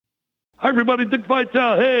Hi, everybody. Dick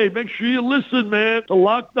Vitale. Hey, make sure you listen, man. The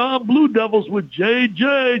Locked On Blue Devils with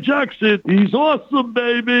J.J. Jackson. He's awesome,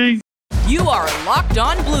 baby. You are Locked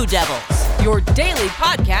On Blue Devils, your daily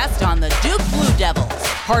podcast on the Duke Blue Devils,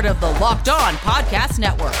 part of the Locked On Podcast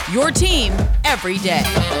Network, your team every day.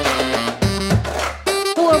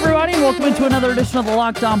 Hello, everybody, and welcome into another edition of the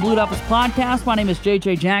Locked On Blue Devils podcast. My name is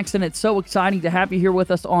J.J. Jackson. It's so exciting to have you here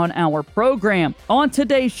with us on our program. On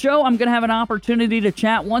today's show, I'm going to have an opportunity to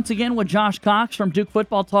chat once again with Josh Cox from Duke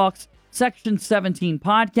Football Talks Section 17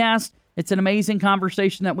 podcast. It's an amazing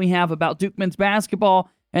conversation that we have about Duke men's basketball,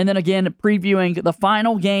 and then again, previewing the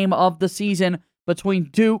final game of the season between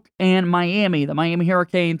Duke and Miami. The Miami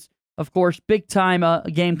Hurricanes, of course, big-time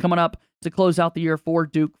game coming up to close out the year for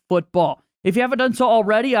Duke football. If you haven't done so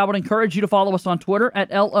already, I would encourage you to follow us on Twitter at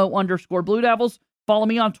LO_Blue Devils. Follow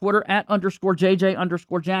me on Twitter at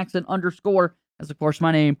 _JJ_Jackson_, as of course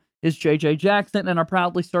my name is JJ Jackson, and I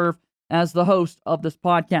proudly serve as the host of this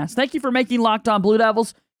podcast. Thank you for making Locked On Blue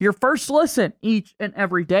Devils your first listen each and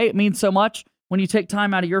every day. It means so much when you take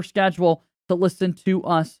time out of your schedule to listen to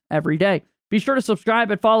us every day. Be sure to subscribe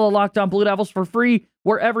and follow Locked On Blue Devils for free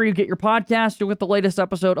wherever you get your podcasts. You'll get the latest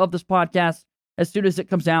episode of this podcast as soon as it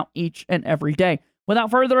comes out each and every day. Without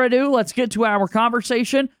further ado, let's get to our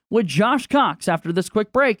conversation with Josh Cox. After this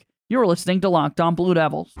quick break, you're listening to Locked On Blue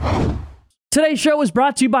Devils. Today's show is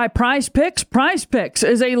brought to you by Prize Picks. Prize Picks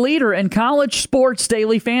is a leader in college sports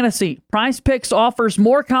daily fantasy. Prize Picks offers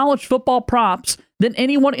more college football props than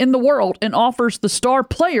anyone in the world and offers the star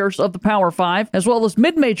players of the Power 5 as well as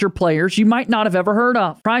mid-major players you might not have ever heard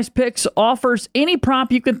of. Prize Picks offers any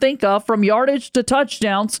prop you can think of, from yardage to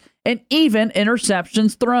touchdowns and even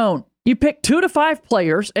interceptions thrown. You pick 2 to 5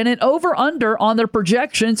 players and an over-under on their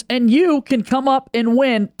projections, and you can come up and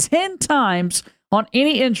win 10 times on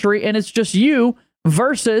any entry, and it's just you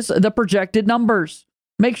versus the projected numbers.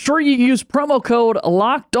 Make sure you use promo code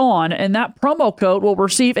LOCKED ON, and that promo code will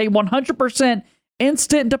receive a 100%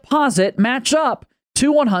 instant deposit match up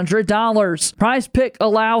to $100. Prize Pick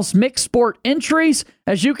allows mixed sport entries,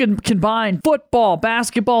 as you can combine football,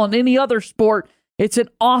 basketball, and any other sport. It's an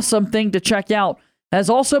awesome thing to check out. As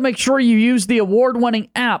also, make sure you use the award-winning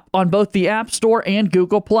app on both the App Store and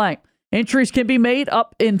Google Play. Entries can be made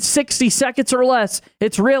up in 60 seconds or less.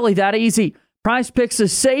 It's really that easy. Prize Picks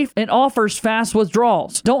is safe and offers fast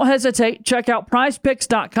withdrawals. Don't hesitate. Check out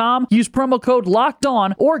prizepicks.com. Use promo code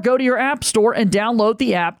LOCKEDON or go to your app store and download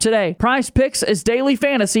the app today. Prize Picks is daily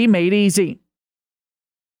fantasy made easy.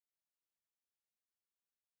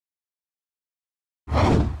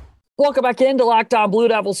 Welcome back into Locked On Blue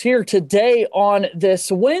Devils here today on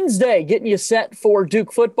this Wednesday, getting you set for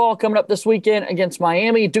Duke football coming up this weekend against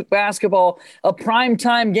Miami. Duke basketball, a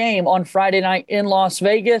primetime game on Friday night in Las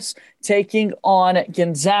Vegas, taking on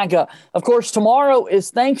Gonzaga. Of course, tomorrow is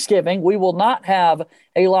Thanksgiving. We will not have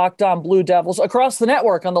a Locked On Blue Devils across the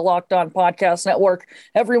network on the Locked On Podcast Network.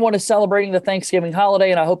 Everyone is celebrating the Thanksgiving holiday,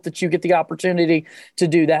 and I hope that you get the opportunity to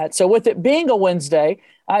do that. So with it being a Wednesday,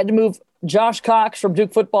 I had to move Josh Cox from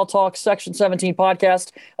Duke Football Talks Section 17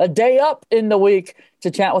 podcast a day up in the week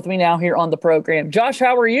to chat with me now here on the program. Josh,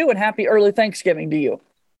 how are you? And happy early Thanksgiving to you.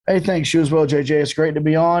 Hey, thanks. You as well, JJ. It's great to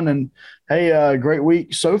be on. And, hey, great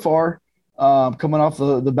week so far, coming off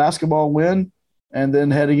the basketball win and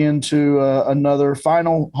then heading into another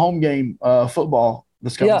final home game football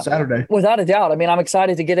this coming Saturday. Without a doubt. I mean, I'm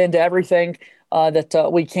excited to get into everything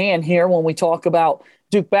that we can here when we talk about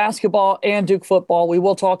Duke basketball and Duke football. We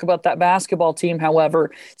will talk about that basketball team,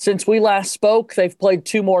 however. Since we last spoke, they've played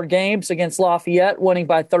 2 more games against Lafayette, winning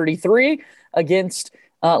by 33. Against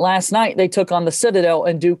last night, they took on the Citadel,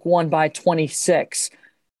 and Duke won by 26.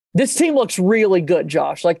 This team looks really good,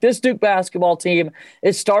 Josh. Like, this Duke basketball team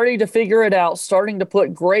is starting to figure it out, starting to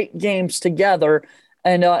put great games together,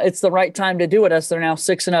 and it's the right time to do it as they're now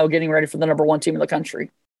 6-0, getting ready for the number 1 team in the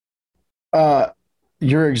country.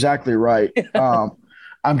 You're exactly right.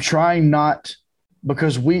 I'm trying not,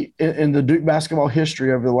 because we, in the Duke basketball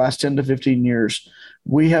history over the last 10 to 15 years,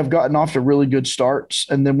 we have gotten off to really good starts,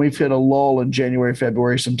 and then we've hit a lull in January,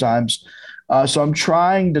 February sometimes. So I'm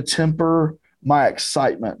trying to temper my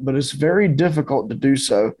excitement, but it's very difficult to do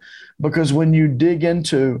so, because when you dig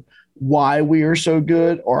into why we are so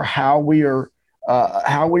good or how we are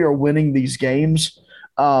winning these games,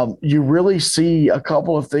 you really see a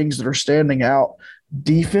couple of things that are standing out.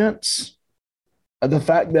 Defense, the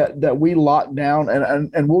fact that we locked down,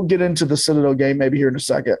 and we'll get into the Citadel game maybe here in a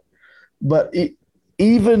second, but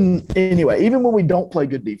even when we don't play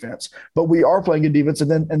good defense, but we are playing good defense,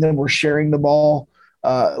 and then we're sharing the ball,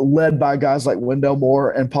 led by guys like Wendell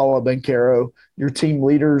Moore and Paolo Banchero, your team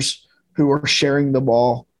leaders who are sharing the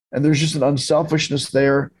ball, and there's just an unselfishness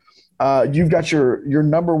there. You've got your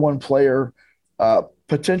number one player,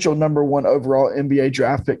 potential number one overall NBA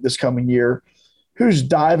draft pick this coming year, who's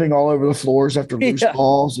diving all over the floors after loose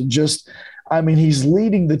balls and just – I mean, he's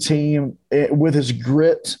leading the team with his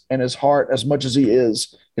grit and his heart as much as he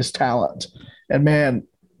is his talent. And man,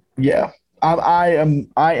 yeah, I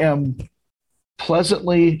am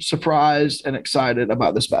pleasantly surprised and excited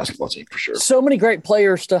about this basketball team for sure. So many great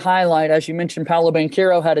players to highlight. As you mentioned, Paolo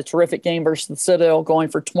Banchero had a terrific game versus the Citadel, going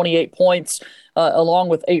for 28 points, along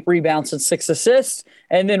with 8 rebounds and 6 assists.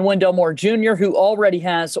 And then Wendell Moore Jr., who already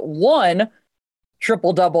has 1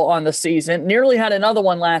 triple-double on the season. Nearly had another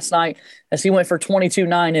one last night as he went for 22,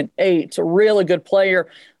 9, and 8. It's a really good player.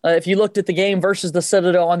 If you looked at the game versus the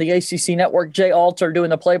Citadel on the ACC network, Jay Alter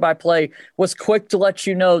doing the play-by-play was quick to let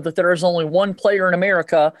you know that there is only one player in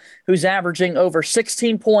America who's averaging over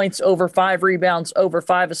 16 points, over 5 rebounds, over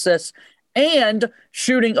 5 assists, and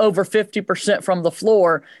shooting over 50% from the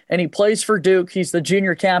floor. And he plays for Duke. He's the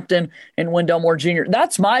junior captain in Wendell Moore Jr.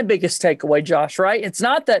 That's my biggest takeaway, Josh, right? It's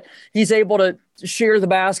not that he's able to share the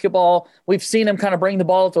basketball. We've seen him kind of bring the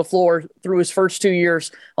ball to the floor through his first 2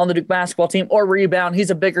 years on the Duke basketball team, or rebound. He's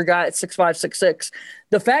a bigger guy at 6'5", 6'6".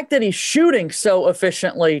 The fact that he's shooting so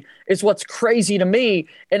efficiently is what's crazy to me.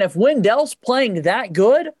 And if Wendell's playing that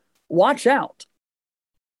good, watch out.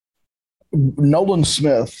 Nolan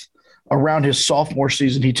Smith, around his sophomore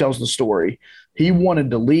season, he tells the story. He wanted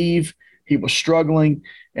to leave. He was struggling,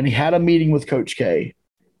 and he had a meeting with Coach K,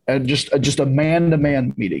 and just a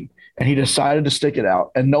man-to-man meeting, and he decided to stick it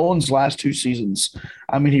out. And Nolan's last 2 seasons,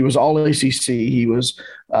 I mean, he was All-ACC. He was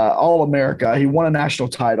All-America. He won a national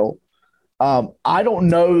title. I don't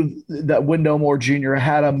know that Wendell Moore Jr.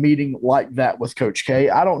 had a meeting like that with Coach K.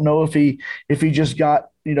 I don't know if he just got,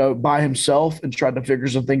 by himself and tried to figure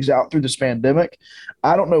some things out through this pandemic.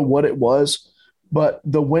 I don't know what it was, but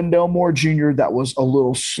the Wendell Moore Jr. that was a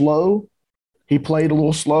little slow, he played a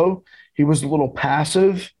little slow. He was a little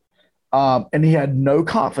passive, and he had no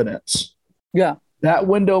confidence. Yeah. That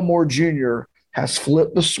Wendell Moore Jr. has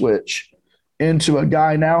flipped the switch into a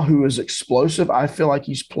guy now who is explosive. I feel like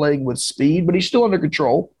he's playing with speed, but he's still under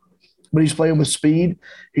control. But he's playing with speed.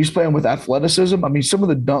 He's playing with athleticism. I mean, some of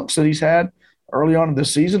the dunks that he's had early on in the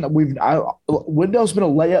season, Wendell's been a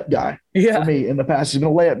layup guy for me in the past. He's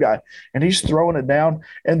been a layup guy, and he's throwing it down.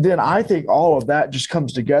 And then I think all of that just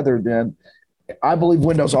comes together then. I believe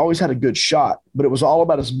Wendell's always had a good shot, but it was all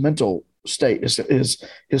about his mental state,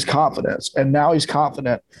 his confidence. And now he's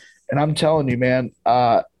confident. And I'm telling you, man,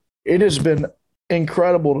 it has been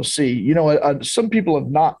incredible to see. Some people have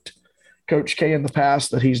knocked Coach K in the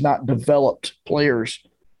past that he's not developed players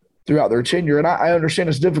throughout their tenure. And I understand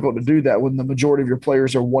it's difficult to do that when the majority of your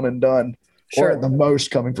players are one and done, or at the most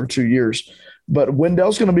coming for 2 years. But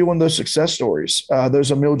Wendell's going to be one of those success stories,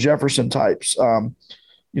 those Emil Jefferson types,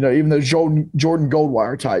 even those Jordan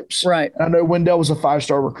Goldwire types. Right. I know Wendell was a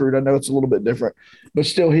 5-star recruit. I know it's a little bit different, but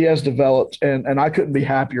still he has developed, and I couldn't be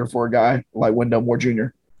happier for a guy like Wendell Moore Jr.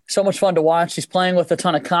 So much fun to watch. He's playing with a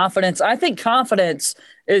ton of confidence. I think confidence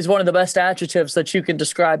is one of the best adjectives that you can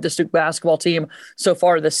describe this Duke basketball team so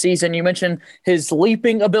far this season. You mentioned his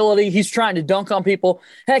leaping ability. He's trying to dunk on people.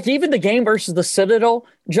 Heck, even the game versus the Citadel,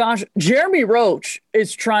 Josh, Jeremy Roach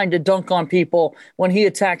is trying to dunk on people when he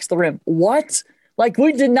attacks the rim. What? Like,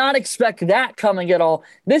 we did not expect that coming at all.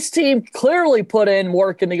 This team clearly put in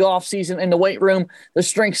work in the offseason in the weight room. The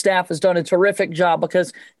strength staff has done a terrific job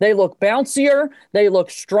because they look bouncier. They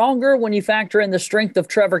look stronger when you factor in the strength of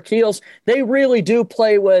Trevor Keels. They really do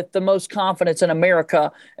play with the most confidence in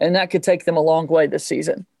America, and that could take them a long way this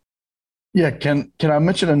season. Yeah, can I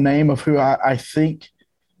mention a name of who I think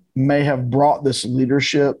may have brought this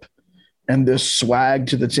leadership and this swag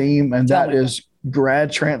to the team, and that is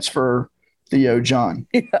grad transfer Theo John.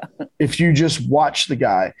 Yeah. If you just watch the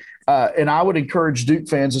guy, and I would encourage Duke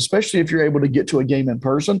fans, especially if you're able to get to a game in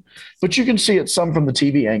person, but you can see it some from the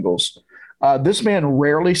TV angles. This man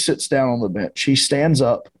rarely sits down on the bench. He stands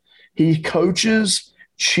up. He coaches,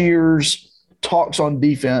 cheers, talks on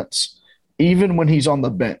defense, even when he's on the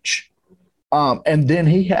bench. And then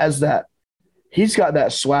he's got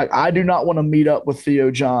that swag. I do not want to meet up with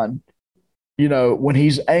Theo John, when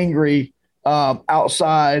he's angry,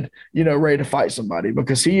 outside, ready to fight somebody,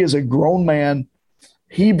 because he is a grown man.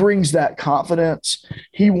 He brings that confidence.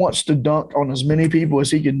 He wants to dunk on as many people as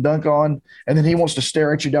he can dunk on, and then he wants to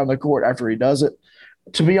stare at you down the court after he does it.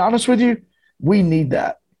 To be honest with you, we need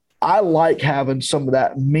that. I like having some of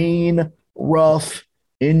that mean, rough,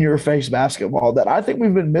 in-your-face basketball that I think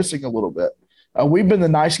we've been missing a little bit. We've been the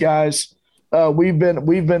nice guys. We've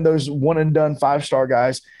been those one-and-done 5-star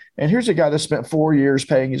guys. And here's a guy that spent 4 years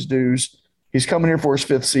paying his dues. He's coming here for his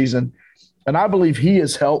 5th season, and I believe he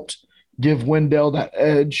has helped give Wendell that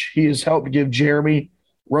edge. He has helped give Jeremy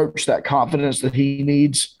Roach that confidence that he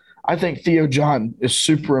needs. I think Theo John is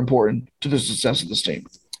super important to the success of this team.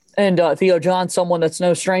 And Theo John, someone that's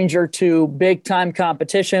no stranger to big-time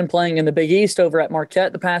competition, playing in the Big East over at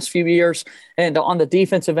Marquette the past few years. And on the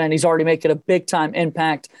defensive end, he's already making a big-time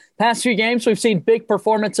impact. Past few games, we've seen big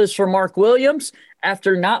performances from Mark Williams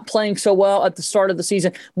after not playing so well at the start of the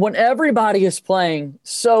season. When everybody is playing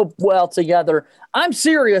so well together, I'm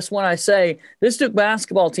serious when I say this Duke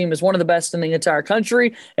basketball team is one of the best in the entire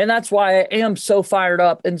country, and that's why I am so fired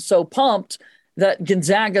up and so pumped that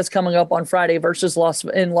Gonzaga is coming up on Friday versus Las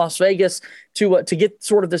Vegas to get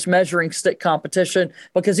sort of this measuring stick competition.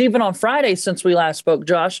 Because even on Friday, since we last spoke,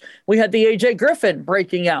 Josh, we had the A.J. Griffin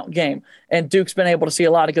breaking out game, and Duke's been able to see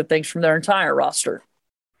a lot of good things from their entire roster.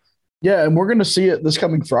 Yeah, and we're going to see it this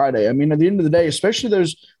coming Friday. I mean, at the end of the day, especially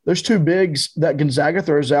those two bigs that Gonzaga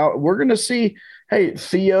throws out, we're going to see, hey,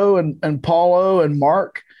 Theo and Paulo and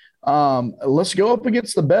Mark, let's go up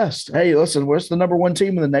against the best. Hey, listen, we're the number one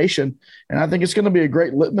team in the nation, and I think it's going to be a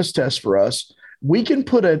great litmus test for us. We can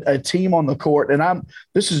put a team on the court, and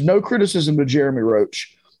this is no criticism of Jeremy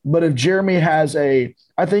Roach, but if Jeremy has I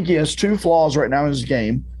think he has two flaws right now in his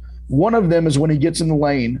game. One of them is when he gets in the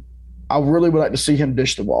lane, I really would like to see him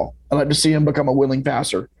dish the ball. I'd like to see him become a willing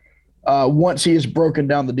passer once he has broken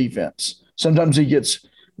down the defense. Sometimes he gets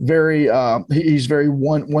he's very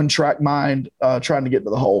one track mind trying to get to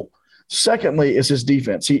the hole. Secondly, is his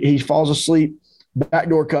defense. He falls asleep,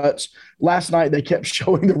 backdoor cuts. Last night they kept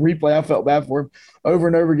showing the replay. I felt bad for him over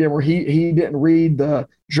and over again where he didn't read the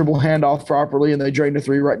dribble handoff properly and they drained a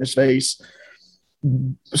three right in his face.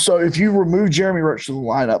 So if you remove Jeremy Roach from the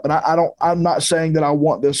lineup, and I'm not saying that I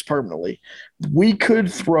want this permanently, we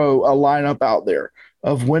could throw a lineup out there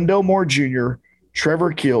of Wendell Moore Jr.,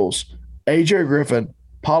 Trevor Keels, AJ Griffin,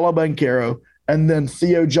 Paulo Banchero, and then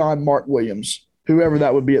Theo John, Mark Williams, whoever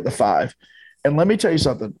that would be at the 5. And let me tell you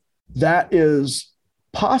something, that is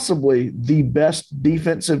possibly the best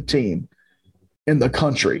defensive team in the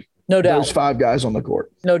country. No doubt. Those 5 guys on the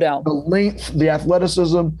court. No doubt. The length, the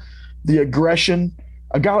athleticism, the aggression.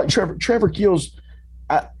 A guy like Trevor Keels,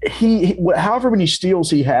 however many steals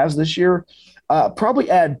he has this year, probably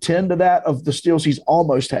add 10 to that of the steals he's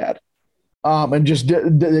almost had. And just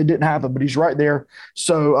it didn't happen, but he's right there.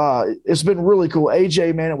 So it's been really cool.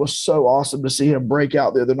 AJ, man, it was so awesome to see him break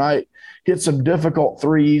out the other night, hit some difficult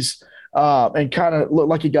threes, and kind of looked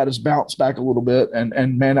like he got his bounce back a little bit.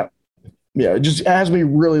 And man, it just has me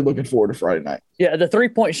really looking forward to Friday night. Yeah, the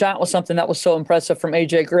three-point shot was something that was so impressive from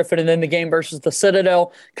A.J. Griffin. And then the game versus the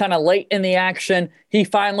Citadel, kind of late in the action, he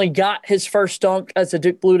finally got his first dunk as a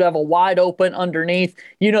Duke Blue Devil wide open underneath.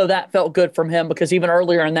 You know, that felt good from him because even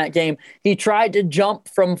earlier in that game, he tried to jump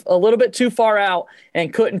from a little bit too far out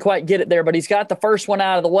and couldn't quite get it there. But he's got the first one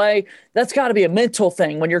out of the way. That's got to be a mental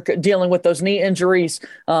thing when you're dealing with those knee injuries.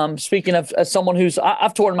 Speaking of as someone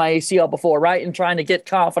I've torn my ACL before, right? And trying to get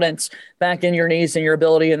confidence back in your knees and your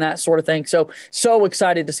ability and that sort of thing. So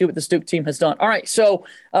excited to see what this Duke team has done. All right, so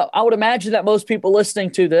I would imagine that most people listening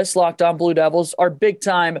to this, Locked On Blue Devils, are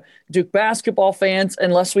big-time Duke basketball fans,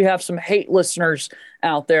 unless we have some hate listeners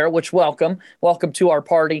out there, which welcome to our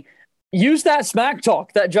party. Use that smack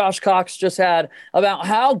talk that Josh Cox just had about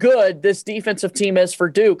how good this defensive team is for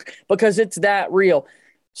Duke, because it's that real.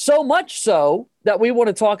 So much so that we want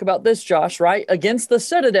to talk about this, Josh, right? Against the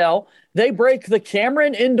Citadel, they break the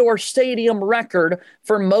Cameron Indoor Stadium record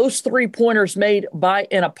for most three-pointers made by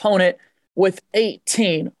an opponent with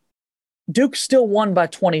 18. Duke still won by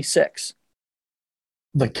 26.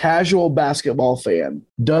 The casual basketball fan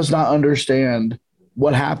does not understand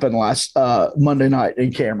what happened last Monday night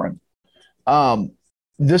in Cameron.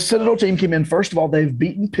 This Citadel team came in, first of all, they've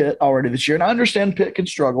beaten Pitt already this year. And I understand Pitt can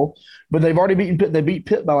struggle, but they've already beaten Pitt. They beat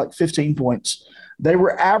Pitt by like 15 points. They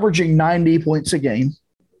were averaging 90 points a game.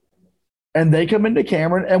 And they come into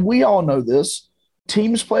Cameron, and we all know this.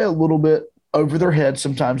 Teams play a little bit over their head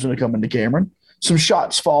sometimes when they come into Cameron. Some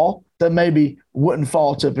shots fall that maybe wouldn't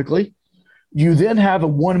fall typically. You then have a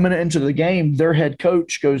 1 minute into the game, their head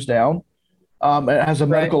coach goes down. It has a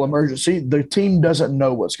medical emergency. The team doesn't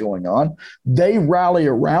know what's going on. They rally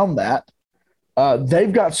around that.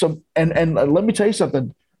 They've got some – and let me tell you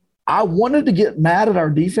something. I wanted to get mad at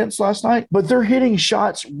our defense last night, but they're hitting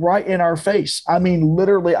shots right in our face. I mean,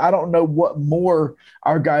 literally, I don't know what more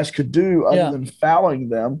our guys could do other than fouling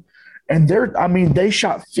them. And they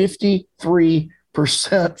shot 53%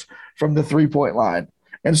 from the three-point line.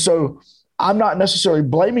 And so I'm not necessarily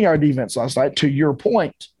blaming our defense last night. To your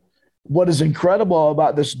point, what is incredible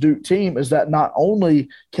about this Duke team is that not only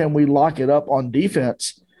can we lock it up on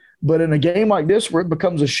defense, but in a game like this where it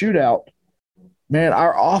becomes a shootout, Man,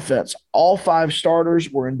 our offense, all 5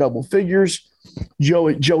 starters were in double figures.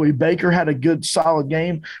 Joey Baker had a good, solid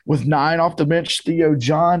game with 9 off the bench. Theo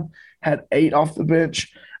John had 8 off the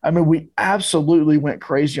bench. I mean, we absolutely went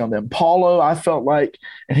crazy on them. Paulo, I felt like,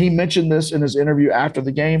 and he mentioned this in his interview after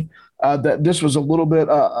the game, that this was a little bit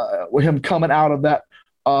with him coming out of that,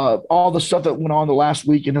 all the stuff that went on the last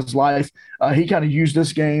week in his life. He kind of used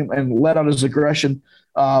this game and let out his aggression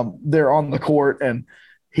there on the court. And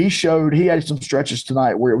he had some stretches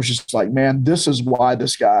tonight where it was just like, man, this is why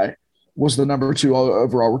this guy was the number 2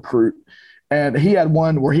 overall recruit. And he had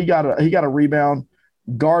one where he got a rebound.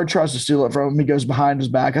 Guard tries to steal it from him. He goes behind his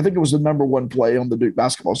back. I think it was the number 1 play on the Duke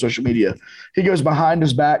basketball social media. He goes behind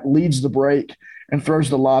his back, leads the break, and throws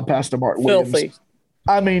the lob past to Mark Williams. Filthy.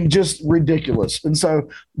 I mean, just ridiculous. And so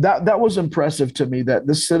that was impressive to me that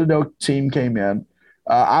this Citadel team came in.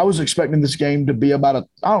 I was expecting this game to be about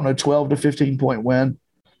 12 to 15 point win.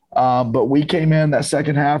 But we came in that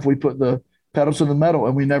second half, we put the pedal to the metal,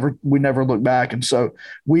 and we never looked back. And so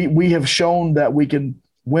we have shown that we can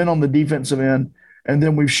win on the defensive end. And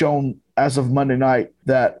then we've shown as of Monday night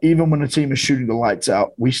that even when a team is shooting the lights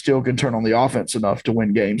out, we still can turn on the offense enough to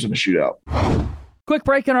win games in a shootout. Quick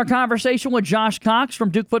break in our conversation with Josh Cox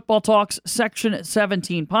from Duke Football Talk's Section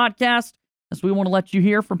 17 podcast, as we want to let you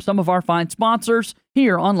hear from some of our fine sponsors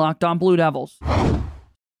here on Locked On Blue Devils.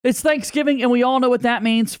 It's Thanksgiving, and we all know what that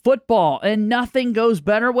means, football. And nothing goes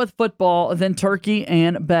better with football than turkey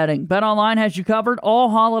and betting. BetOnline has you covered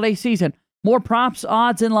all holiday season. More props,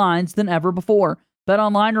 odds, and lines than ever before.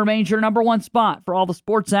 BetOnline remains your number 1 spot for all the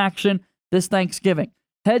sports action this Thanksgiving.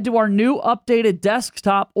 Head to our new updated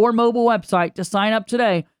desktop or mobile website to sign up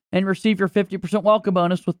today and receive your 50% welcome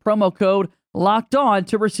bonus with promo code LOCKEDON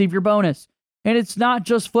to receive your bonus. And it's not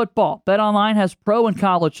just football. BetOnline has pro and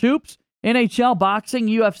college hoops, NHL, boxing,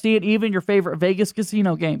 UFC, and even your favorite Vegas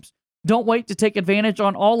casino games. Don't wait to take advantage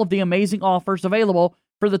on all of the amazing offers available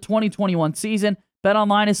for the 2021 season.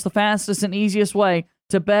 BetOnline is the fastest and easiest way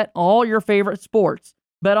to bet all your favorite sports.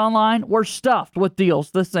 BetOnline, we're stuffed with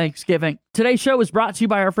deals this Thanksgiving. Today's show is brought to you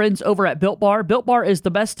by our friends over at Built Bar. Built Bar is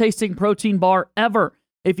the best tasting protein bar ever.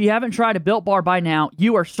 If you haven't tried a Built Bar by now,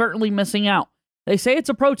 you are certainly missing out. They say it's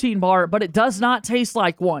a protein bar, but it does not taste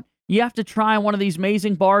like one. You have to try one of these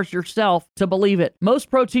amazing bars yourself to believe it.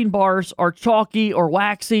 Most protein bars are chalky or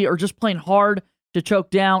waxy or just plain hard to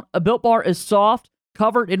choke down. A Built Bar is soft,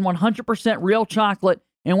 covered in 100% real chocolate,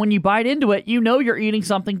 and when you bite into it, you know you're eating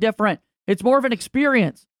something different. It's more of an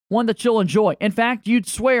experience, one that you'll enjoy. In fact, you'd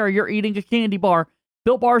swear you're eating a candy bar.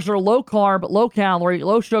 Built Bars are low carb, low calorie,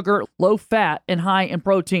 low sugar, low fat, and high in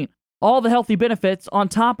protein. All the healthy benefits on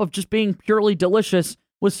top of just being purely delicious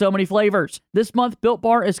with so many flavors. This month, Built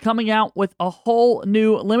Bar is coming out with a whole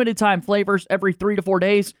new limited time flavors every 3 to 4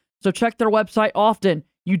 days, so check their website often.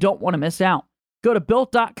 You don't want to miss out. Go to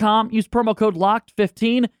Built.com, use promo code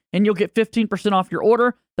LOCKED15, and you'll get 15% off your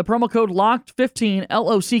order. The promo code LOCKED15,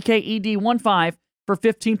 LOCKED15, for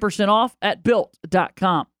 15% off at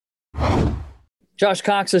Built.com. Josh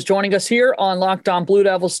Cox is joining us here on Locked On Blue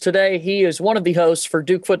Devils today. He is one of the hosts for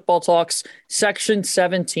Duke Football Talk's Section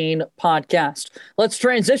 17 podcast. Let's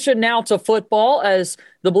transition now to football as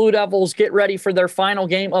the Blue Devils get ready for their final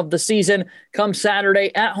game of the season come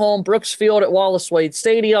Saturday at home, Brooks Field at Wallace Wade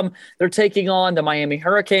Stadium. They're taking on the Miami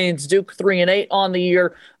Hurricanes. Duke 3-8 on the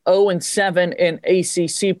year, 0-7 in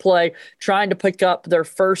ACC play, trying to pick up their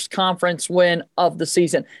first conference win of the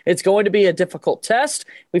season. It's going to be a difficult test.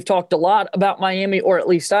 We've talked a lot about Miami, or at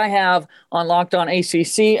least I have, on Locked On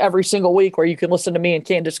ACC every single week, where you can listen to me and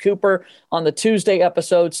Candace Cooper on the Tuesday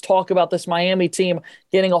episodes talk about this Miami team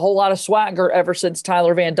getting a whole lot of swagger ever since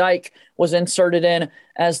Tyler Van Dyke was inserted in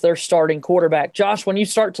as their starting quarterback. Josh, when you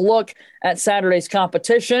start to look at Saturday's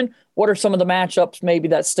competition, what are some of the matchups maybe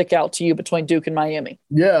that stick out to you between Duke and Miami?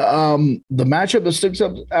 Yeah, the matchup that sticks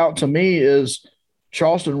out to me is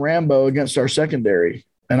Charleston Rambo against our secondary,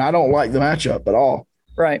 and I don't like the matchup at all.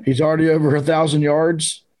 Right. He's already over 1,000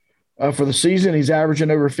 yards for the season. He's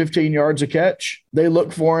averaging over 15 yards a catch. They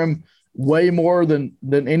look for him way more than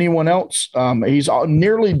anyone else. He's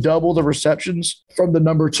nearly double the receptions from the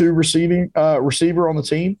number 2 receiver on the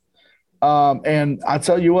team. And I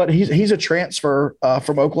tell you what, he's a transfer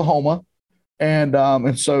from Oklahoma,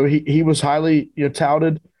 and so he was highly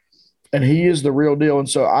touted, and he is the real deal. And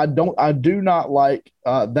so I do not like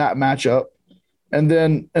that matchup. And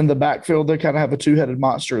then in the backfield, they kind of have a two-headed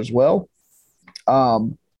monster as well.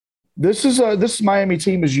 This Miami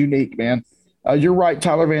team is unique, man. You're right.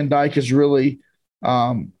 Tyler Van Dyke has really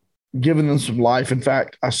given them some life. In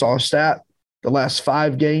fact, I saw a stat: the last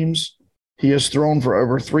 5 games, he has thrown for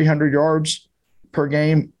over 300 yards per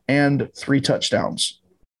game and 3 touchdowns.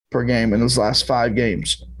 per game in his last 5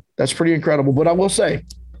 games. That's pretty incredible. But I will say,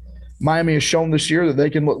 Miami has shown this year that they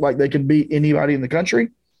can look like they can beat anybody in the country,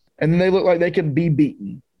 and then they look like they can be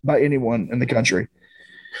beaten by anyone in the country.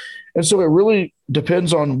 And so it really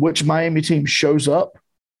depends on which Miami team shows up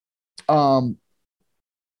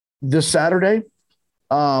this Saturday.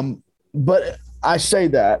 But I say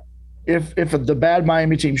that if the bad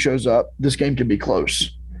Miami team shows up, this game can be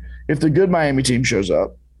close. If the good Miami team shows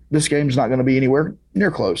up, this game's not going to be anywhere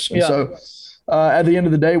near close. And so at the end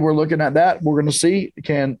of the day, we're looking at that. We're going to see,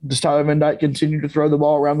 does Tyler Van Dyke continue to throw the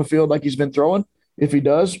ball around the field like he's been throwing? If he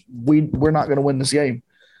does, we're not going to win this game.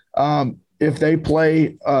 If they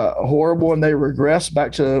play horrible and they regress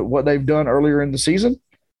back to what they've done earlier in the season,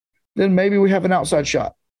 then maybe we have an outside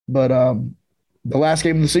shot. But the last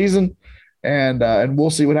game of the season, and we'll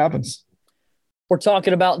see what happens. We're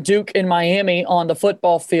talking about Duke and Miami on the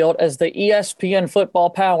football field as the ESPN Football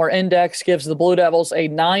Power Index gives the Blue Devils a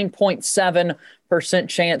 9.7%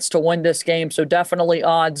 chance to win this game. So definitely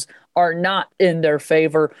odds are not in their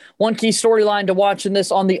favor. One key storyline to watch in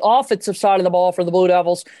this on the offensive side of the ball for the Blue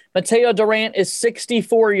Devils, Mateo Durant is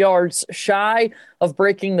 64 yards shy of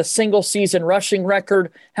breaking the single season rushing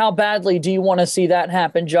record. How badly do you want to see that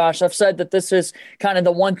happen, Josh? I've said that this is kind of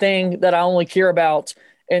the one thing that I only care about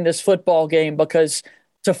in this football game, because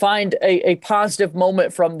to find a positive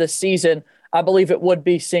moment from this season, I believe it would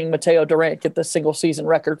be seeing Mateo Durant get the single season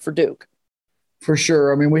record for Duke. For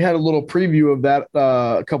sure. I mean, we had a little preview of that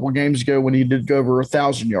a couple of games ago when he did go over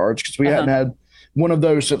 1,000 yards, because we hadn't had one of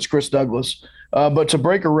those since Chris Douglas. But to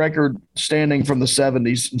break a record standing from the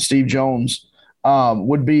 70s and Steve Jones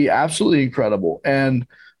would be absolutely incredible. And,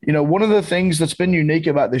 one of the things that's been unique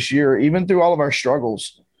about this year, even through all of our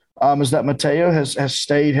struggles, is that Mateo has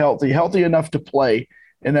stayed healthy enough to play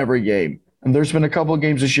in every game. And there's been a couple of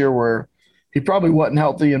games this year where he probably wasn't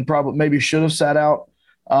healthy and probably maybe should have sat out.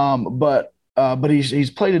 But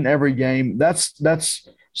he's played in every game. That's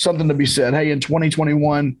something to be said. Hey, in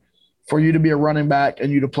 2021, for you to be a running back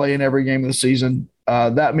and you to play in every game of the season,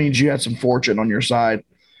 that means you had some fortune on your side.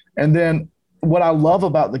 And then what I love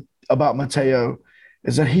about Mateo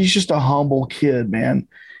is that he's just a humble kid, man.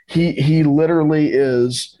 He literally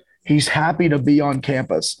is. He's happy to be on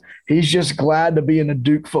campus. He's just glad to be in a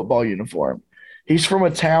Duke football uniform. He's from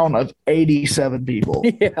a town of 87 people.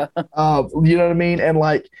 Yeah. You know what I mean? And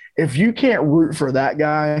if you can't root for that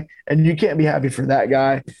guy and you can't be happy for that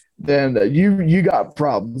guy, then you got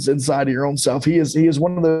problems inside of your own self. He is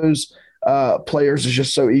one of those players that's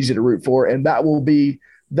just so easy to root for. And that will be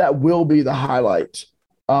the highlight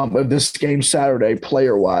of this game Saturday,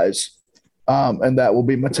 player wise. And that will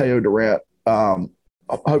be Mateo Durant,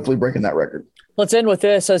 hopefully breaking that record. Let's end with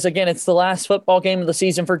this, as again, it's the last football game of the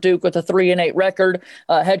season for Duke with a 3-8 record.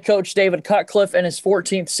 Head coach David Cutcliffe in his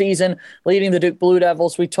 14th season leading the Duke Blue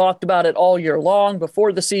Devils. We talked about it all year long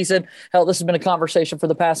before the season. Hell, this has been a conversation for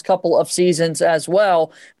the past couple of seasons as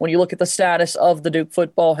well. When you look at the status of the Duke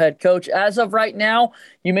football head coach, as of right now,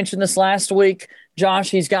 you mentioned this last week,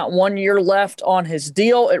 Josh, he's got 1 year left on his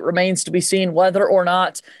deal. It remains to be seen whether or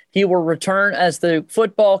not he will return as the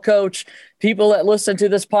football coach. People that listen to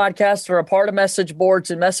this podcast are a part of message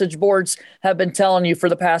boards, and message boards have been telling you for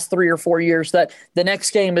the past 3 or 4 years that the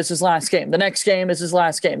next game is his last game. The next game is his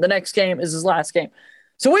last game. The next game is his last game.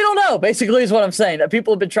 So we don't know, basically, is what I'm saying.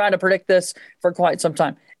 People have been trying to predict this for quite some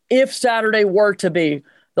time. If Saturday were to be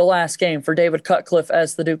the last game for David Cutcliffe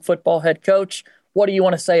as the Duke football head coach, what do you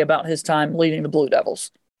want to say about his time leading the Blue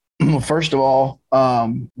Devils? Well, first of all,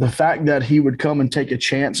 the fact that he would come and take a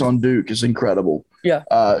chance on Duke is incredible. Yeah.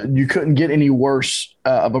 You couldn't get any worse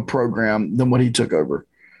of a program than what he took over.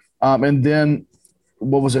 And then,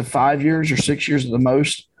 what was it, 5 years or 6 years at the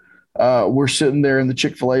most? We're sitting there in the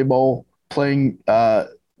Chick-fil-A Bowl playing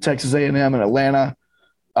Texas A&M in Atlanta.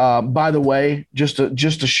 By the way, just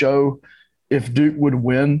to show if Duke would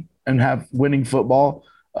win and have winning football,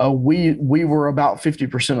 we were about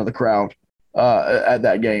 50% of the crowd at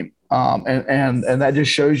that game. And that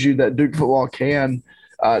just shows you that Duke football can,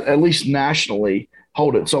 at least nationally,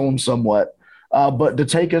 hold its own somewhat. But to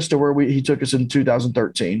take us to where he took us in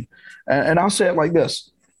 2013, and I'll say it like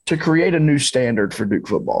this, to create a new standard for Duke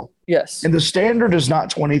football. Yes. And the standard is not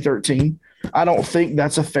 2013. I don't think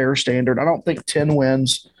that's a fair standard. I don't think 10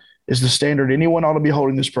 wins is the standard anyone ought to be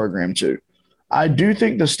holding this program to. I do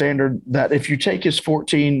think the standard that if you take his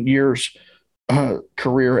 14 years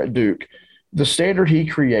career at Duke, the standard he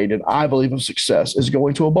created, I believe, of success is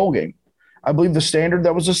going to a bowl game. I believe the standard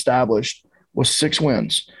that was established was 6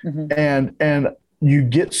 wins. Mm-hmm. And you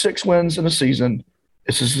get 6 wins in a season,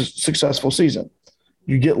 it's a successful season.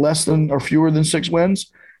 You get less than or fewer than 6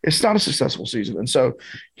 wins, it's not a successful season. And so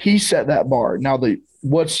he set that bar. Now,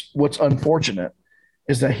 what's unfortunate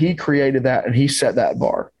is that he created that and he set that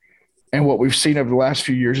bar. And what we've seen over the last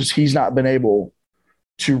few years is he's not been able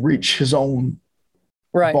to reach his own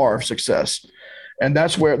bar of success. And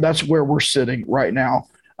that's where we're sitting right now.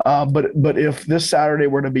 But if this Saturday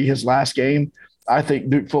were to be his last game, I think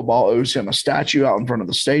Duke football owes him a statue out in front of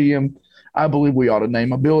the stadium. I believe we ought to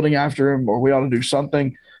name a building after him, or we ought to do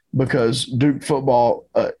something, because Duke football,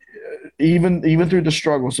 even through the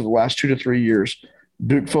struggles of the last 2 to 3 years,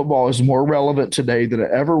 Duke football is more relevant today than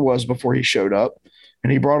it ever was before he showed up.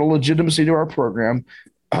 And he brought a legitimacy to our program.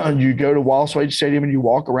 You go to Wallace Wade Stadium and you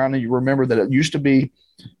walk around and you remember that it used to be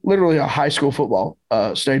literally a high school football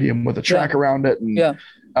stadium with a track around it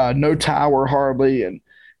and no tower hardly. And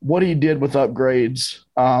what he did with upgrades,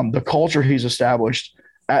 the culture he's established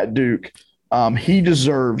at Duke, he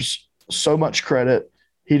deserves so much credit.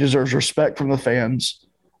 He deserves respect from the fans.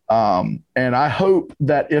 And I hope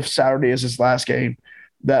that if Saturday is his last game,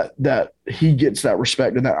 that he gets that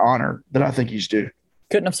respect and that honor that I think he's due.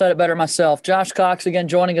 Couldn't have said it better myself. Josh Cox, again,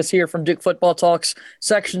 joining us here from Duke Football Talks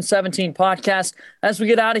Section 17 podcast. As we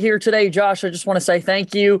get out of here today, Josh, I just want to say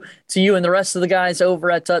thank you to you and the rest of the guys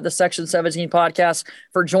over at the Section 17 podcast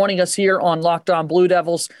for joining us here on Locked On Blue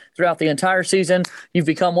Devils throughout the entire season. You've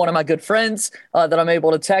become one of my good friends that I'm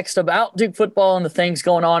able to text about Duke football and the things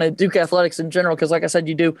going on at Duke athletics in general, because like I said,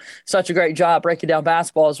 you do such a great job breaking down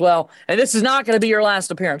basketball as well. And this is not going to be your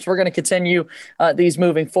last appearance. We're going to continue these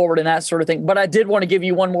moving forward and that sort of thing. But I did want to give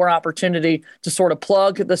you one more opportunity to sort of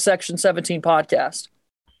plug the Section 17 podcast.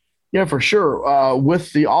 Yeah, for sure.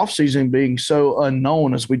 With the offseason being so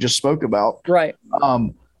unknown, as we just spoke about, right?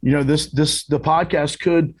 The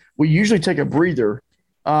podcast we usually take a breather,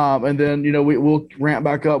 and then we'll ramp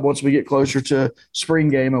back up once we get closer to spring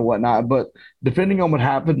game and whatnot. But depending on what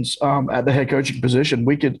happens at the head coaching position,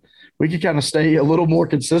 we could kind of stay a little more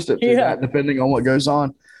consistent through that, depending on what goes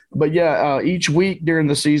on. But each week during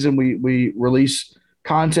the season, we release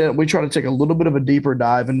content. We try to take a little bit of a deeper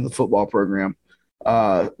dive into the football program.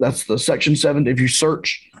 That's the Section 7. If you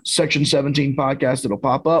search Section 17 podcast, it'll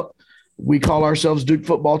pop up. We call ourselves Duke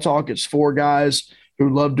Football Talk. It's 4 guys who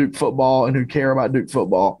love Duke football and who care about Duke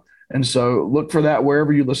football. And so look for that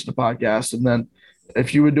wherever you listen to podcasts. And then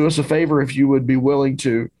if you would do us a favor, if you would be willing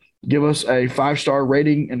to give us a 5-star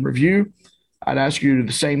rating and review, I'd ask you to do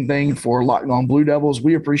the same thing for Locked On Blue Devils.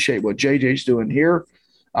 We appreciate what JJ's doing here.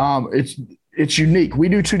 It's unique. We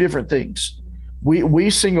do 2 different things. We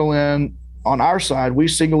single in on our side, we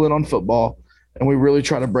single in on football, and we really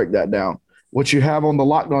try to break that down. What you have on the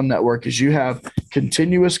Locked On Network is you have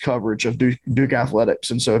continuous coverage of Duke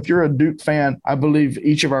athletics. And so if you're a Duke fan, I believe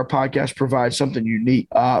each of our podcasts provides something unique.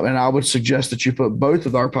 And I would suggest that you put both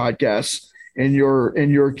of our podcasts in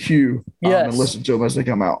your queue and listen to them as they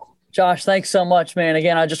come out. Josh, thanks so much, man.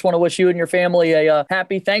 Again, I just want to wish you and your family a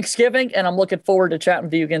happy Thanksgiving, and I'm looking forward to chatting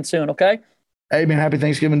with you again soon, okay? Hey, man, happy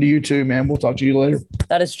Thanksgiving to you too, man. We'll talk to you later.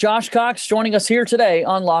 That is Josh Cox joining us here today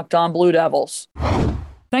on Locked On Blue Devils.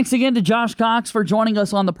 Thanks again to Josh Cox for joining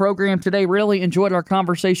us on the program today. Really enjoyed our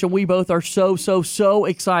conversation. We both are so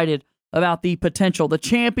excited about the potential, the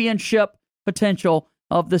championship potential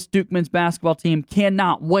of this Duke men's basketball team.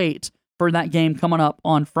 Cannot wait for that game coming up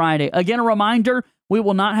on Friday. Again, a reminder, we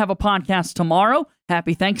will not have a podcast tomorrow.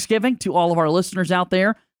 Happy Thanksgiving to all of our listeners out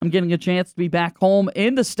there. I'm getting a chance to be back home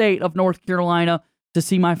in the state of North Carolina to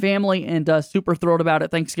see my family, and super thrilled about it.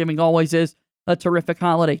 Thanksgiving always is a terrific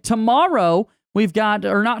holiday. Tomorrow,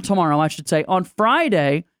 on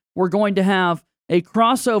Friday, we're going to have a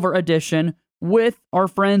crossover edition with our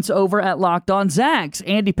friends over at Locked On Zags.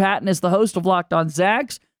 Andy Patton is the host of Locked On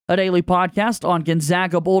Zags, a daily podcast on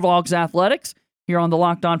Gonzaga Bulldogs athletics here on the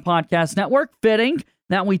Locked On Podcast Network. Fitting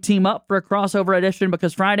that we team up for a crossover edition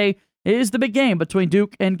because Friday is the big game between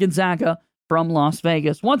Duke and Gonzaga from Las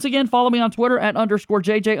Vegas. Once again, follow me on Twitter at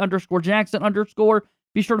 _JJ_Jackson_.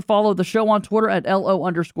 Be sure to follow the show on Twitter at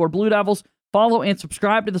LO_Blue Devils. Follow and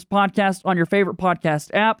subscribe to this podcast on your favorite podcast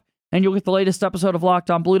app, and you'll get the latest episode of Locked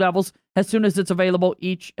On Blue Devils as soon as it's available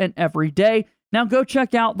each and every day. Now go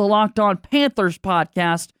check out the Locked On Panthers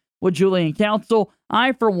podcast with Julian Council.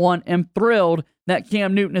 I, for one, am thrilled that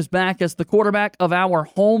Cam Newton is back as the quarterback of our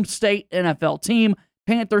home state NFL team.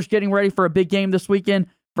 Panthers getting ready for a big game this weekend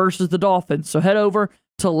versus the Dolphins. So head over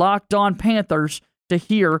to Locked On Panthers to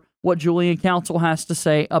hear what Julian Council has to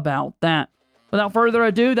say about that. Without further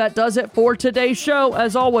ado, that does it for today's show.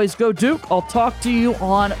 As always, go Duke. I'll talk to you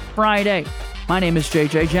on Friday. My name is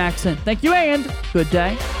JJ Jackson. Thank you and good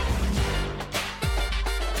day.